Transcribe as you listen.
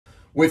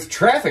with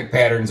traffic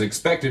patterns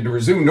expected to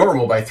resume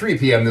normal by 3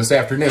 p.m. this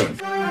afternoon.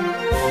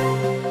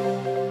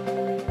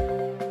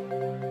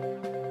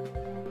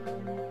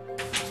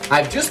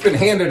 I've just been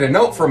handed a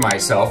note from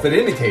myself that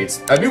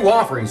indicates a new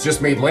offering's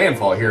just made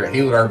landfall here at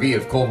Haylett RV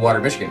of Coldwater,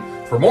 Michigan.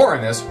 For more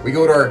on this, we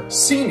go to our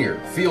senior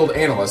field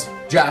analyst,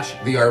 Josh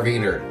the RV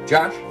Nerd.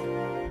 Josh?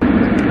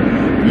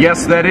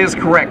 Yes, that is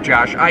correct,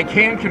 Josh. I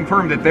can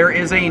confirm that there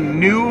is a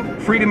new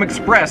Freedom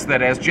Express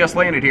that has just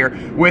landed here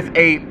with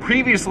a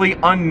previously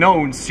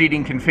unknown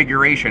seating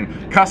configuration,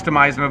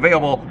 customized and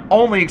available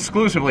only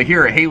exclusively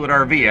here at Haylett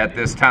RV at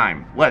this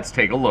time. Let's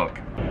take a look.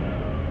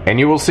 And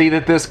you will see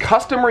that this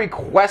custom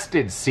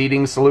requested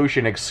seating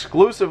solution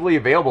exclusively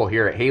available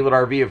here at Haylett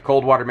RV of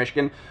Coldwater,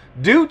 Michigan,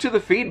 due to the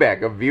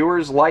feedback of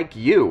viewers like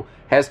you,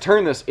 has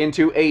turned this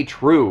into a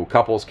true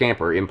couples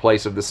camper. In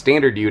place of the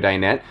standard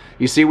U-dinette,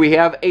 you see we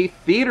have a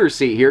theater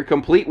seat here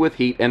complete with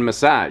heat and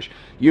massage.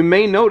 You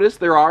may notice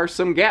there are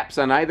some gaps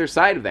on either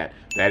side of that.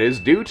 That is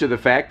due to the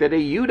fact that a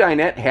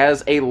U-dinette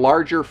has a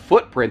larger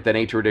footprint than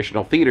a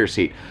traditional theater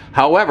seat.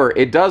 However,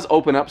 it does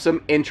open up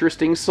some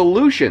interesting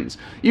solutions.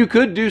 You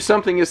could do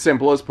something as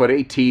simple as put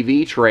a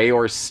TV tray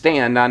or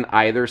stand on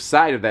either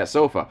side of that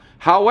sofa.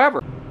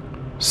 However,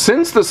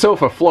 since the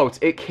sofa floats,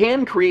 it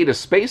can create a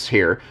space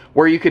here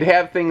where you could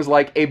have things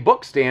like a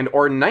book stand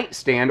or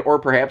nightstand or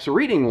perhaps a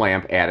reading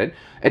lamp added.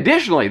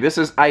 Additionally, this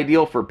is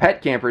ideal for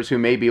pet campers who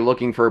may be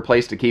looking for a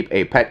place to keep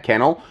a pet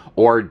kennel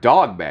or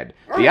dog bed.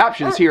 The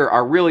options here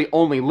are really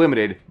only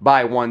limited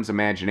by one's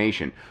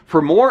imagination.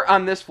 For more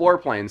on this floor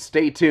plan,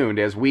 stay tuned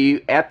as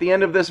we, at the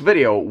end of this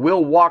video,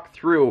 will walk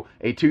through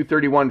a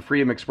 231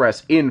 Freedom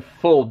Express in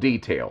full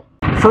detail.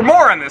 For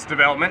more on this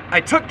development, I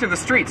took to the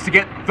streets to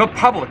get the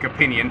public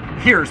opinion.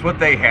 Here's what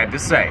they had to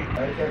say.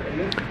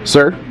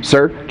 Sir,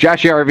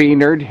 Josh the RV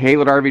Nerd,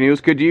 Haylett RV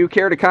News, could you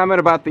care to comment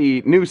about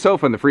the new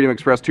sofa in the Freedom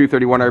Express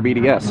 231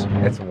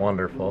 RBDS? It's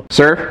wonderful.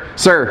 Sir,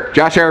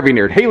 Josh the RV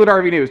Nerd, Haylett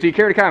RV News, do you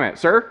care to comment?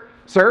 Sir,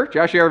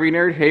 Josh the RV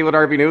Nerd, Haylett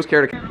RV News,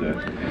 care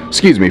to...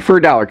 Excuse me,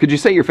 for $1, could you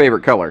say your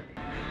favorite color?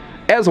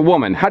 As a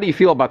woman, how do you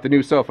feel about the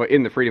new sofa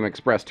in the Freedom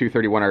Express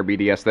 231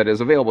 RBDS that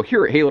is available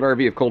here at Haylett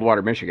RV of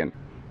Coldwater, Michigan?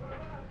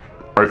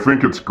 I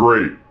think it's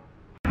great.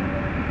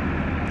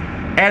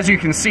 As you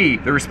can see,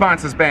 the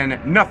response has been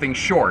nothing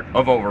short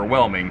of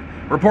overwhelming.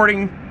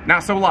 Reporting,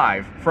 not so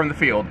live, from the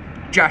field,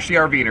 Josh the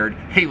RV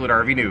Nerd, Haylett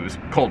RV News,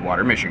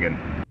 Coldwater,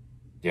 Michigan.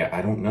 Yeah,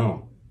 I don't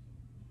know.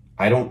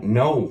 I don't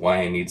know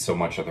why I need so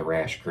much of the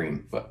rash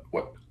cream, but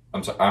what?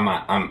 I'm sorry, I'm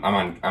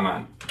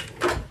on.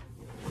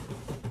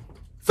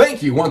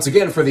 Thank you once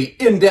again for the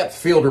in-depth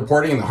field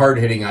reporting and the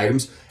hard-hitting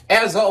items.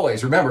 As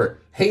always, remember,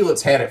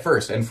 Haylett's had it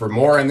first, and for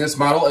more on this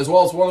model, as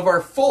well as one of our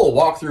full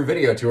walkthrough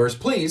video tours,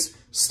 please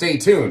stay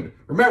tuned.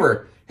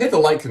 Remember, hit the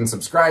like and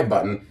subscribe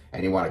button,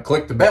 and you want to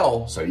click the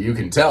bell so you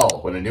can tell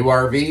when a new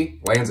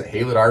RV lands at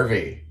Haylett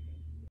RV.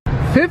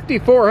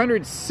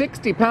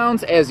 5,460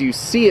 pounds as you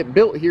see it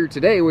built here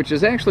today, which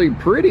is actually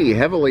pretty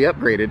heavily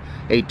upgraded.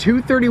 A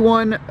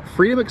 231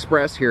 Freedom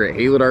Express here at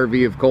Haylett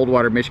RV of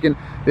Coldwater, Michigan.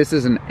 This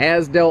is an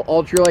Azdel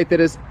Ultralite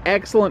that is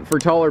excellent for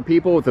taller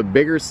people with a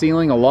bigger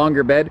ceiling, a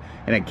longer bed,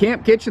 and a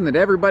camp kitchen that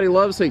everybody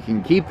loves so you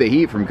can keep the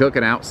heat from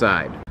cooking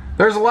outside.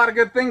 There's a lot of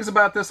good things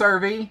about this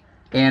RV,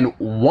 and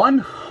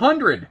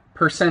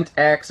 100%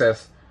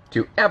 access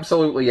to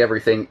absolutely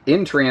everything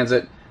in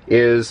transit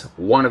is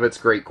one of its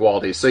great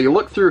qualities. So you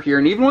look through here,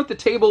 and even with the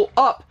table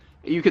up,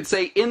 you could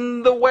say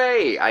in the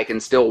way, I can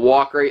still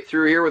walk right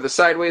through here with a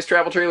sideways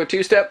travel trailer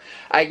two-step.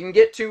 I can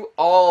get to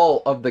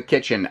all of the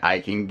kitchen. I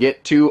can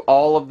get to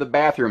all of the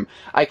bathroom.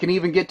 I can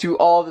even get to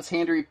all this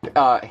handy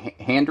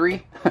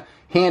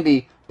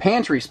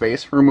pantry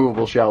space.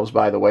 Removable shelves,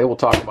 by the way. We'll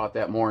talk about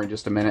that more in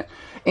just a minute.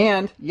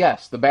 And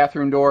yes, the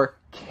bathroom door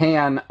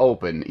can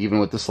open, even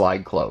with the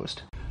slide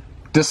closed.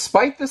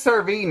 Despite this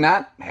RV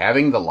not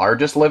having the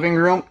largest living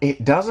room,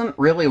 it doesn't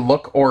really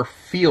look or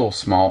feel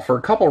small for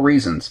a couple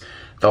reasons.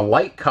 The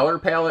light color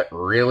palette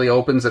really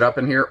opens it up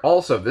in here.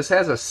 Also, this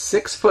has a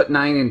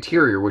 6'9"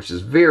 interior, which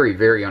is very,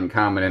 very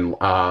uncommon in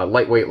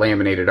lightweight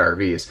laminated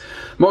RVs.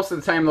 Most of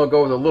the time they'll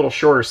go with a little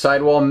shorter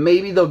sidewall.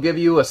 Maybe they'll give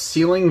you a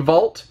ceiling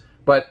vault,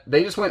 but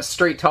they just went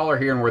straight taller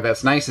here, and where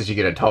that's nice is you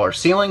get a taller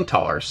ceiling,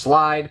 taller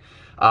slide,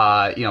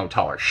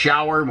 taller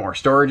shower, more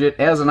storage. It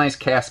has a nice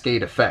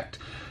cascade effect.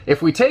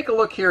 If we take a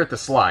look here at the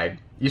slide,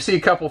 you see a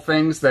couple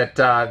things that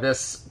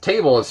this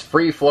table is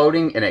free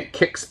floating and it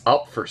kicks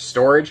up for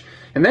storage.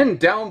 And then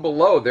down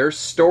below, there's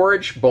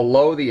storage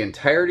below the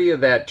entirety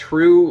of that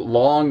true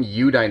long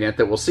U-dinette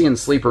that we'll see in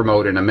sleeper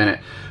mode in a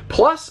minute.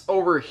 Plus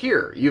over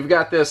here, you've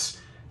got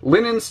this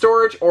linen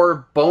storage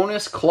or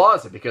bonus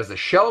closet because the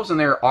shelves in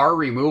there are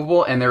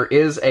removable and there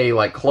is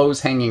a clothes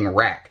hanging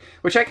rack,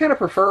 which I kind of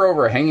prefer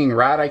over a hanging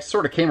rod. I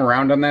sort of came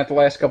around on that the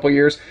last couple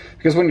years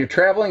because when you're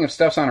traveling, if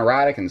stuff's on a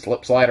rod, it can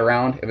slide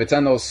around. If it's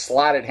on those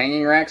slotted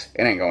hanging racks,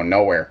 it ain't going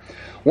nowhere.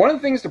 One of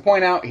the things to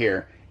point out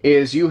here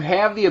is you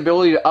have the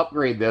ability to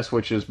upgrade this,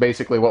 which is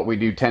basically what we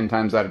do 10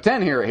 times out of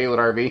 10 here at Haylett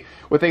RV,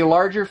 with a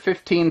larger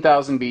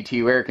 15,000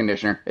 BTU air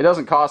conditioner. It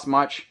doesn't cost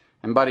much,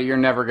 and buddy, you're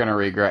never going to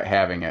regret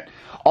having it.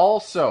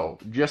 Also,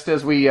 just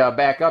as we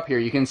back up here,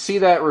 you can see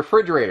that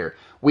refrigerator.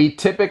 We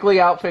typically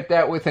outfit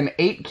that with an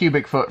 8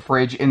 cubic foot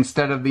fridge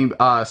instead of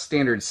the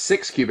standard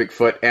 6 cubic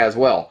foot as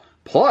well.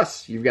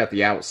 Plus, you've got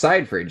the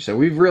outside fridge. So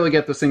we've really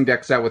got this thing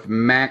decked out with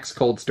max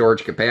cold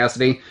storage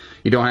capacity.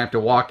 You don't have to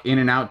walk in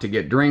and out to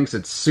get drinks.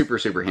 It's super,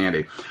 super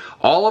handy.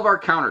 All of our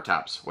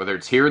countertops, whether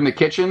it's here in the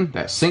kitchen,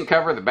 that sink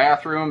cover, the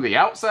bathroom, the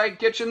outside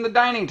kitchen, the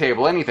dining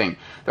table, anything,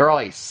 they're all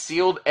a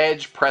sealed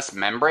edge press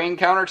membrane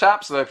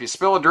countertop, so that if you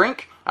spill a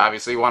drink,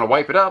 obviously you want to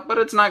wipe it up, but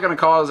it's not going to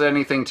cause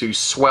anything to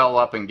swell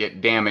up and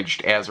get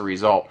damaged as a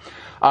result.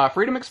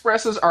 Freedom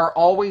Expresses are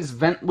always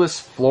ventless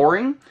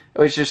flooring,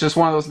 which is just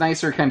one of those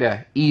nicer, kind of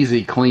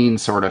easy, clean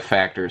sort of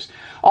factors.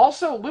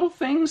 Also, little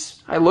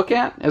things I look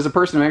at as a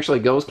person who actually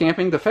goes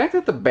camping, the fact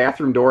that the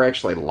bathroom door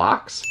actually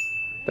locks,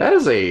 that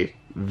is a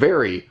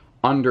very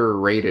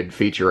underrated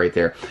feature right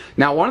there.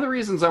 Now, one of the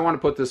reasons I want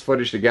to put this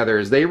footage together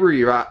is they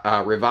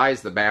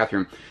revised the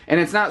bathroom, and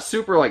it's not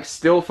super like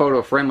still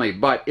photo friendly,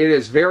 but it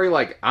is very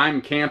like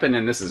I'm camping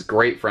and this is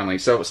great friendly.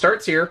 So it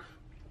starts here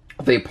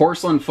with a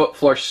porcelain foot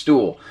flush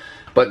stool.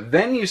 But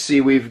then you see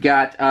we've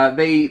got,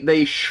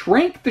 they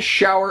shrank the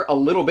shower a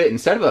little bit.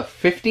 Instead of a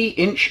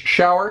 50-inch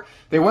shower,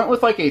 they went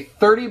with like a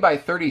 30 by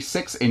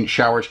 36-inch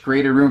shower, which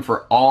created room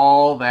for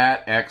all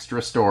that extra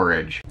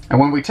storage. And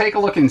when we take a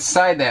look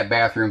inside that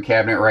bathroom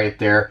cabinet right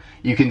there,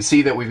 you can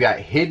see that we've got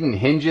hidden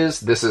hinges.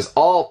 This is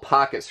all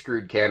pocket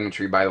screwed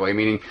cabinetry, by the way,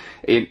 meaning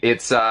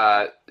it's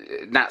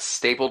not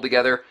stapled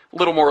together, a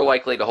little more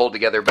likely to hold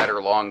together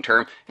better long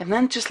term. And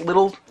then just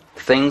little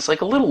things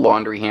like a little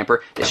laundry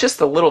hamper. It's just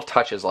the little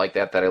touches like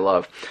that that I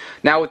love.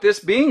 Now, with this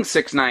being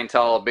 6'9"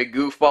 tall, a big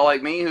goofball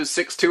like me who's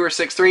 6'2" or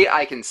 6'3",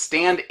 I can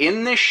stand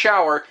in this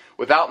shower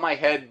without my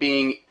head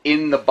being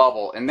in the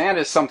bubble, and that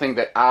is something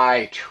that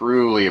I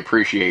truly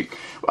appreciate.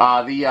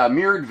 The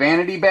mirrored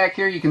vanity back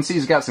here, you can see,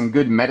 has got some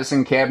good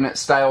medicine cabinet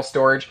style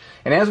storage.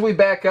 And as we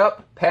back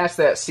up past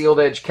that sealed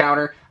edge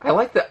counter, I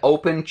like the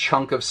open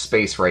chunk of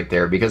space right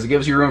there because it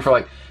gives you room for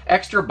like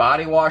extra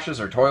body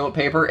washes or toilet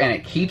paper, and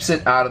it keeps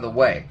it out of the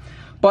way.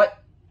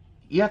 But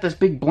you got this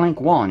big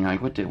blank wall, and you're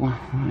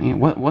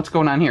like, what's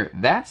going on here?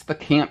 That's the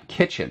camp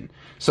kitchen.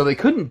 So they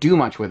couldn't do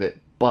much with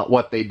it, but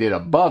what they did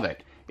above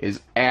it is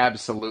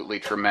absolutely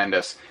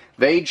tremendous.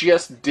 They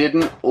just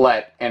didn't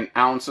let an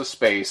ounce of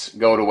space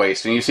go to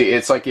waste. And you see,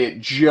 it's like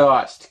it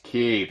just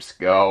keeps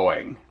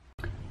going.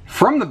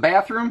 From the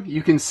bathroom,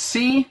 you can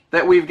see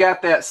that we've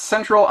got that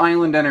Central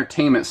Island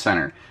Entertainment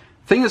Center.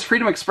 Thing is,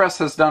 Freedom Express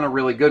has done a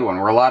really good one,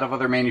 where a lot of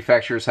other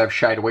manufacturers have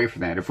shied away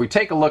from that. If we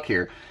take a look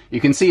here, you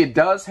can see it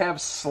does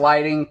have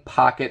sliding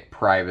pocket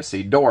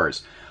privacy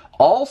doors.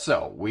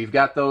 Also, we've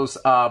got those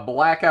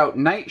blackout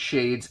night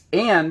shades,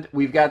 and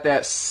we've got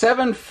that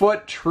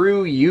 7-foot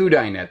true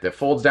U-dinette that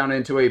folds down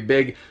into a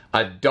big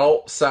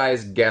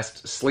adult-sized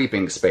guest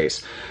sleeping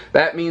space.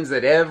 That means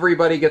that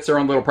everybody gets their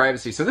own little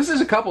privacy. So this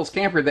is a couples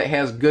camper that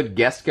has good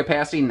guest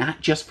capacity, not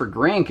just for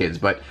grandkids,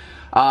 but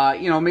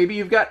you know, maybe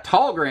you've got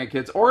tall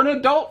grandkids or an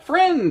adult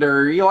friend,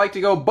 or you like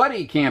to go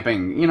buddy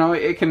camping. You know,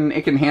 it can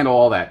handle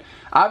all that.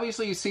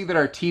 Obviously, you see that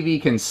our TV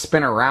can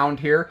spin around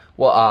here.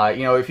 Well,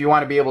 you know, if you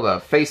want to be able to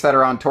face that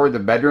around toward the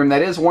bedroom,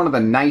 that is one of the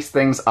nice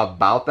things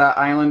about that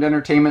Island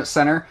Entertainment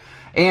Center.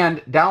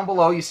 And down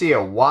below, you see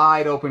a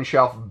wide open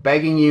shelf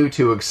begging you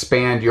to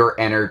expand your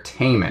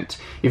entertainment.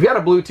 You've got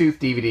a Bluetooth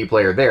DVD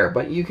player there,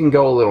 but you can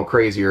go a little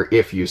crazier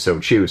if you so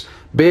choose.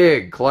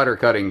 Big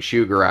clutter-cutting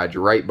shoe garage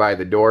right by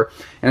the door.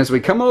 And as we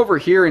come over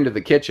here into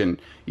the kitchen,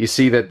 you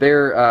see that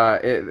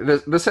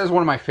this has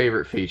one of my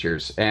favorite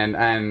features, and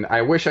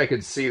I wish I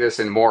could see this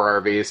in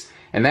more RVs,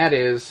 and that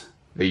is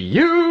the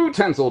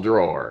utensil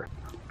drawer.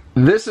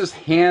 This is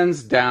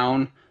hands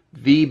down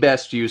the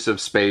best use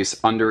of space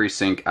under a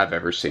sink I've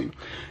ever seen.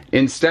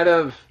 Instead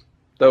of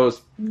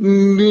those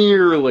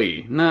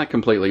nearly, not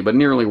completely, but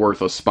nearly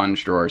worthless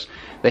sponge drawers,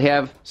 they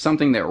have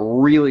something that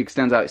really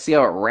extends out. See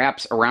how it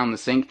wraps around the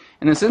sink?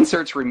 And this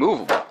insert's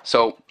removable.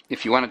 So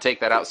if you want to take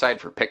that outside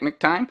for picnic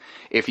time,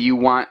 if you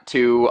want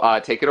to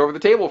take it over the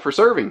table for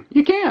serving,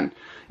 you can.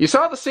 You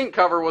saw the sink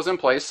cover was in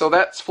place, so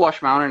that's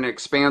flush mounted and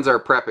expands our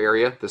prep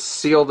area. The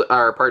sealed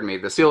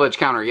edge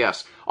counter,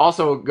 yes,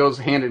 also goes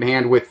hand in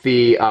hand with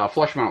the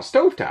flush mount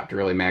stovetop to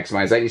really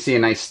maximize that. You see a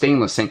nice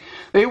stainless sink.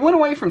 They went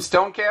away from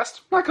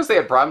Stonecast, not because they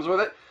had problems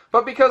with it,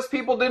 but because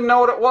people didn't know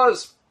what it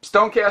was.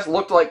 Stonecast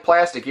looked like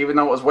plastic, even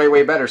though it was way,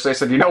 way better. So they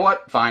said, you know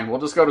what? Fine, we'll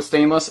just go to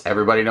stainless.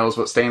 Everybody knows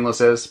what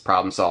stainless is.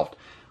 Problem solved.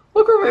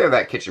 Look over there at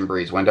that kitchen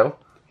breeze window.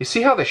 You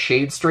see how the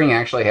shade string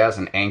actually has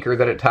an anchor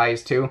that it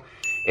ties to?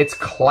 It's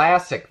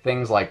classic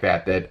things like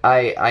that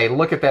I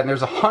look at that, and there's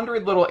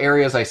 100 little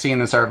areas I see in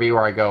this RV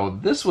where I go,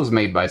 this was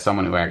made by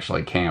someone who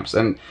actually camps.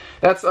 And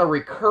that's a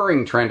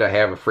recurring trend I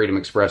have with Freedom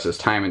Expresses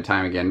time and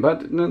time again,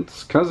 but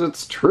it's because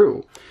it's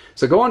true.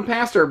 So going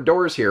past our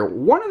doors here,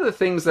 one of the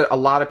things that a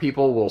lot of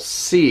people will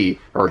see,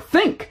 or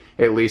think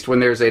at least, when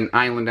there's an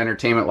island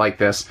entertainment like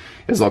this,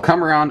 is they'll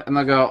come around and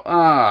they'll go,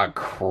 oh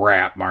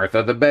crap,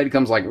 Martha, the bed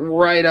comes like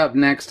right up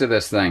next to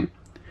this thing.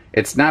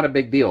 It's not a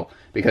big deal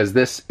because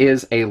this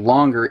is a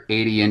longer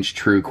 80-inch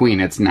true queen.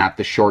 It's not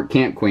the short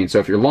camp queen. So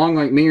if you're long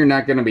like me, you're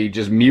not going to be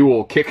just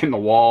mule kicking the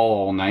wall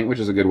all night, which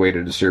is a good way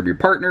to disturb your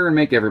partner and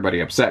make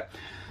everybody upset.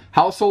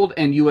 Household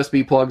and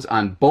USB plugs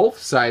on both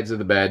sides of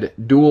the bed,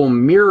 dual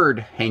mirrored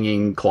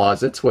hanging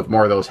closets with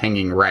more of those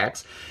hanging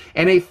racks,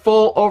 and a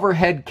full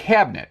overhead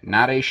cabinet,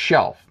 not a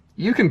shelf.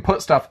 You can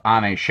put stuff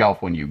on a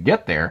shelf when you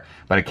get there,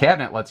 but a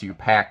cabinet lets you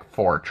pack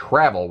for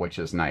travel, which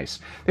is nice.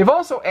 They've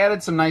also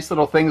added some nice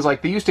little things,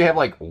 like they used to have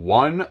like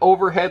one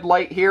overhead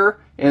light here,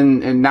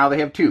 and now they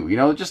have two. You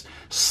know, just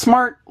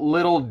smart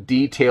little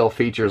detail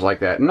features like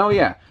that. And oh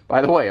yeah,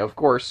 by the way, of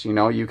course, you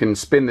know, you can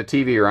spin the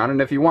TV around,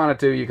 and if you wanted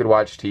to, you could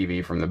watch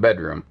TV from the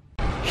bedroom.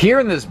 Here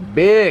in this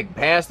big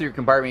pass-through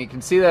compartment, you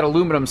can see that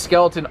aluminum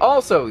skeleton.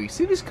 Also, you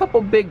see these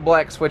couple big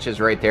black switches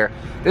right there.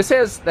 This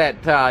has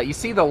that, you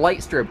see the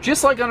light strip.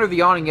 Just like under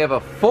the awning, you have a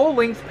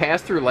full-length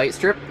pass-through light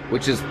strip,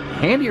 which is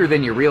handier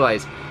than you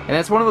realize. And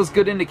that's one of those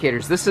good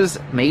indicators. This is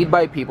made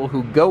by people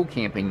who go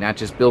camping, not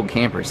just build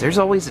campers. There's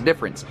always a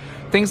difference.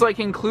 Things like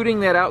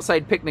including that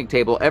outside picnic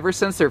table. Ever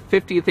since their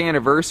 50th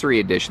anniversary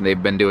edition,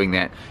 they've been doing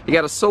that. You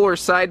got a solar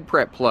side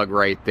prep plug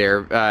right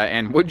there.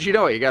 And wouldn't you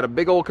know it, you got a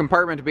big old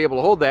compartment to be able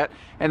to hold that.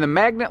 And the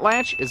magnet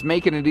latch is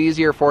making it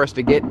easier for us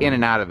to get in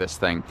and out of this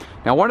thing.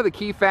 Now, one of the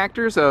key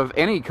factors of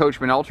any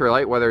Coachmen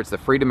Ultralite, whether it's the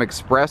Freedom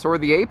Express or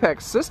the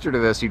Apex sister to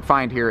this you'd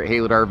find here at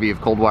Haylett RV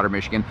of Coldwater,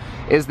 Michigan,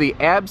 is the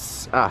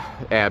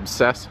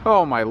abscess.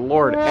 Oh my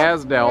lord,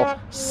 Azdel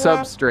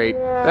substrate.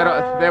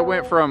 That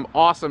went from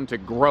awesome to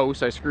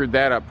gross. I screwed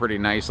that up pretty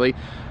nicely.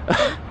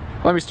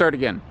 Let me start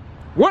again.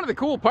 One of the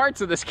cool parts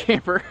of this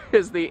camper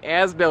is the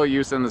Azdel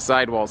use in the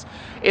sidewalls.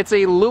 It's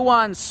a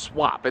Luan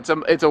swap. It's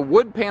a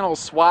wood panel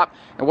swap,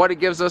 and what it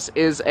gives us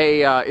is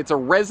it's a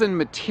resin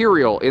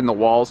material in the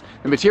walls.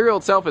 The material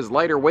itself is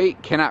lighter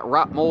weight, cannot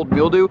rot, mold,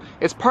 mildew.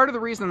 It's part of the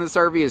reason this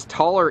RV is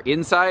taller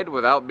inside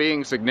without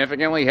being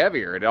significantly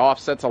heavier. It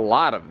offsets a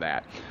lot of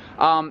that.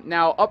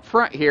 Now, up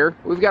front here,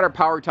 we've got our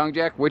power tongue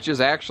jack, which is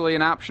actually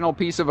an optional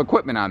piece of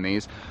equipment on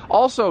these.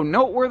 Also,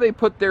 note where they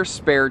put their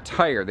spare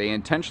tire. They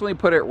intentionally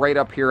put it right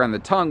up here on the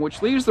tongue,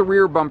 which leaves the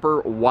rear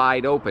bumper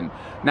wide open.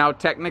 Now,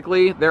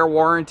 technically, their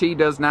warranty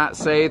does not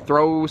say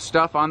throw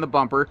stuff on the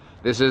bumper.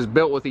 This is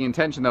built with the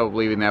intention, though, of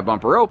leaving that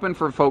bumper open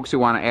for folks who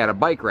want to add a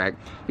bike rack.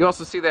 You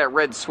also see that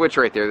red switch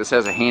right there. This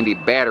has a handy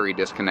battery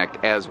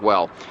disconnect as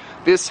well.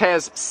 This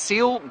has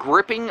seal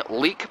gripping,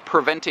 leak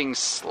preventing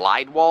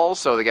slide walls,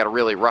 so they got a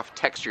really rough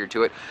texture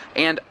to it.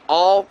 And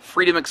all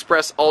Freedom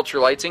Express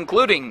Ultralites,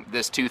 including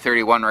this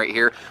 231 right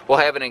here, will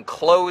have an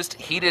enclosed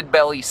heated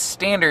belly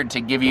standard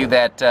to give you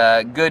that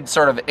good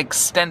sort of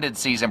extended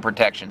season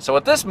protection. So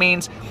what this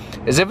means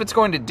is if it's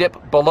going to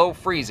dip below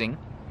freezing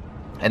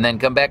and then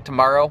come back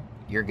tomorrow,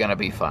 you're gonna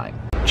be fine.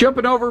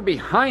 Jumping over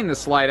behind the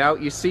slide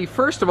out, you see,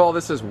 first of all,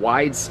 this is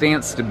wide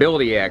stance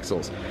stability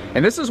axles.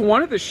 And this is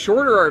one of the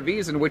shorter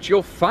RVs in which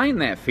you'll find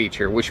that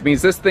feature, which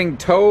means this thing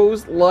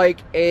tows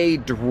like a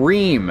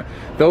dream.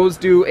 Those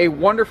do a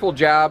wonderful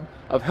job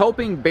of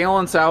helping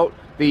balance out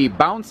the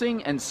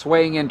bouncing and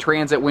swaying in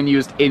transit when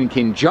used in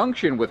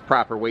conjunction with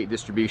proper weight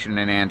distribution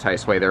and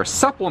anti-sway. They're a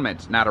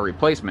supplement, not a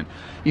replacement.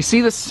 You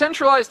see the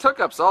centralized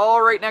hookups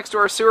all right next to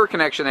our sewer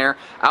connection there.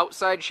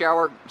 Outside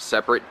shower,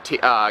 separate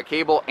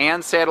cable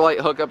and satellite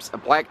hookups, a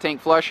black tank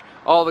flush,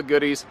 all the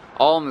goodies,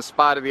 all in the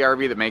spot of the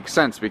RV that makes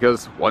sense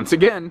because, once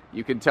again,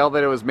 you can tell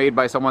that it was made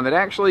by someone that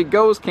actually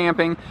goes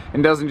camping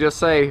and doesn't just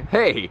say,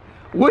 hey,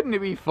 wouldn't it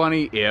be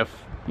funny if,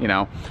 you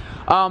know.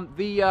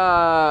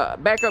 The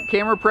backup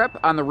camera prep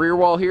on the rear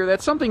wall here,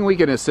 that's something we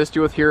can assist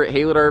you with here at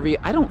Haylett RV.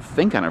 I don't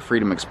think on a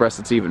Freedom Express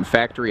it's even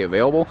factory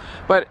available,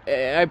 but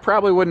I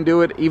probably wouldn't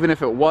do it even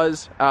if it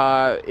was,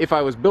 if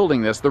I was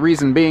building this. The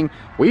reason being,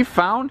 we've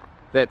found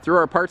that through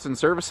our parts and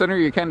service center,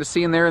 you kind of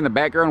see in there in the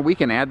background, we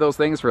can add those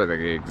things for the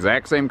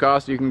exact same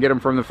cost you can get them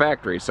from the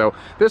factory. So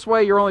this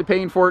way you're only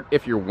paying for it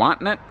if you're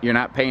wanting it, you're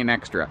not paying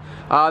extra.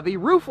 The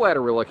roof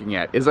ladder we're looking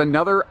at is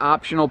another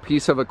optional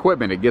piece of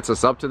equipment. It gets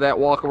us up to that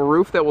walkable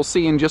roof that we'll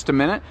see in just a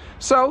minute.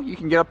 So you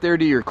can get up there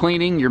to your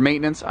cleaning, your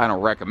maintenance. I don't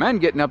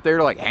recommend getting up there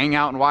to like hang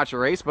out and watch a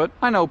race, but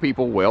I know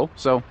people will.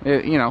 So,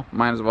 you know,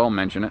 might as well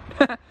mention it.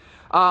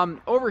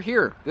 Over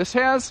here, this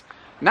has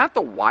not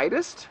the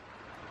widest,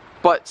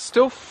 but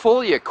still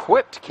fully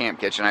equipped camp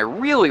kitchen. I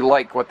really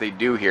like what they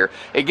do here.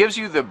 It gives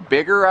you the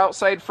bigger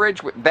outside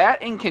fridge.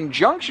 That in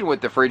conjunction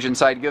with the fridge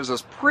inside gives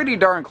us pretty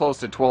darn close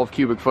to 12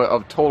 cubic foot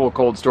of total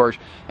cold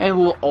storage.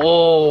 And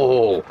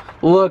oh,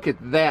 look at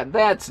that.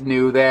 That's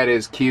new. That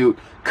is cute.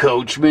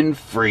 Coachmen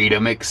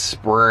Freedom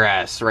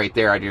Express right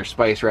there on your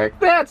spice rack.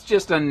 That's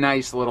just a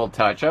nice little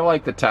touch. I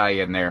like the tie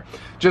in there.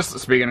 Just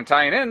speaking of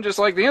tying in, just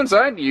like the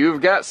inside, you've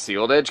got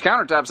sealed edge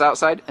countertops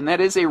outside, and that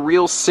is a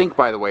real sink,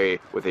 by the way,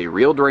 with a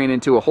real drain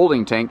into a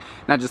holding tank,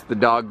 not just the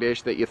dog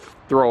dish that you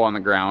throw on the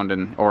ground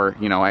and, or,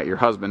 you know, at your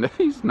husband if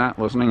he's not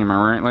listening. Am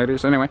I right,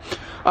 ladies? Anyway,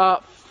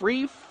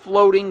 free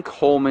free-floating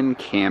Coleman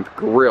camp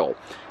grill.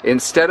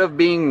 Instead of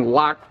being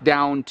locked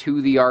down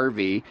to the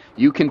RV,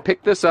 you can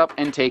pick this up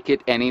and take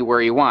it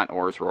anywhere you want,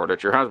 or throw it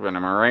at your husband.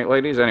 Am I right,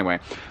 ladies? Anyway,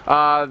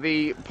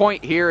 the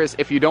point here is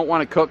if you don't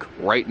want to cook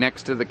right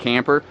next to the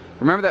camper,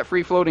 remember that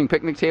free-floating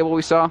picnic table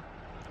we saw?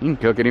 You can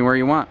cook anywhere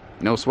you want.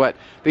 No sweat.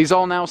 These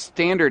all now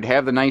standard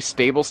have the nice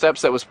stable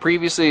steps that was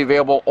previously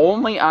available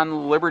only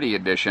on Liberty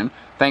Edition.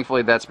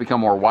 Thankfully, that's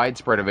become more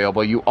widespread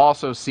available. You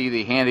also see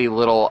the handy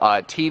little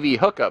TV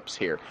hookups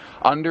here.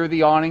 Under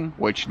the awning,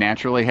 which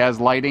naturally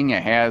has lighting,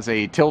 it has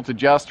a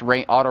tilt-adjust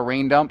auto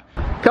rain dump.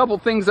 Couple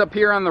things up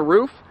here on the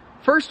roof.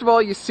 First of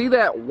all, you see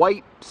that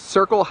white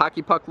circle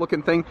hockey puck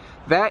looking thing?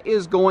 That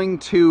is going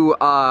to,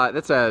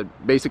 that's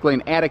basically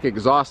an attic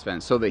exhaust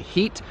vent. So the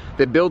heat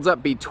that builds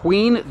up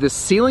between the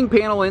ceiling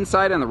panel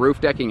inside and the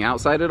roof decking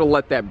outside, it'll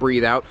let that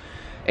breathe out.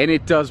 And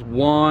it does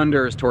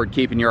wonders toward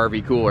keeping your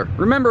RV cooler.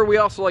 Remember, we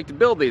also like to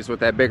build these with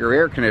that bigger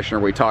air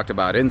conditioner we talked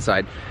about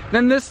inside.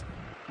 Then this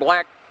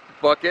black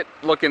bucket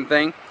looking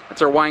thing,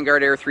 it's our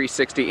Winegard Air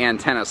 360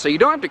 antenna. So you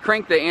don't have to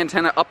crank the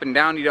antenna up and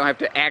down. You don't have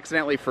to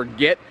accidentally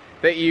forget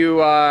that you,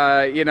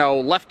 you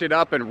know, left it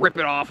up and rip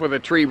it off with a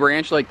tree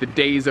branch like the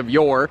days of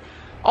yore.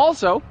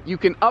 Also, you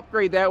can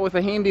upgrade that with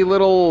a handy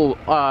little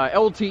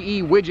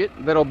LTE widget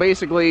that'll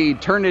basically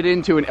turn it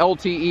into an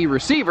LTE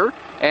receiver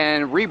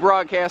and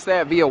rebroadcast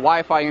that via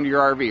Wi-Fi into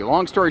your RV.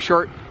 Long story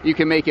short, you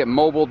can make it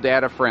mobile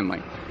data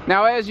friendly.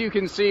 Now, as you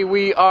can see,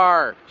 we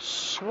are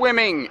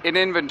swimming in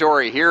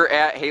inventory here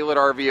at Haylett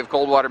RV of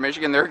Coldwater,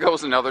 Michigan. There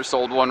goes another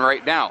sold one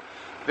right now.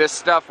 This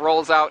stuff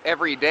rolls out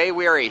every day.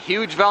 We are a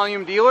huge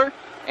volume dealer,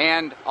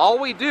 and all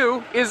we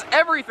do is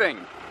everything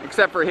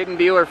except for hidden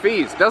dealer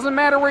fees. Doesn't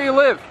matter where you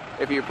live.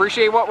 If you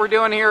appreciate what we're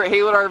doing here at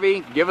Haylett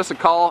RV, give us a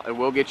call and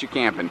we'll get you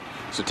camping.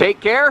 So take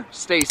care,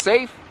 stay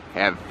safe,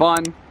 have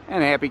fun,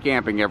 and happy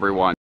camping,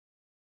 everyone.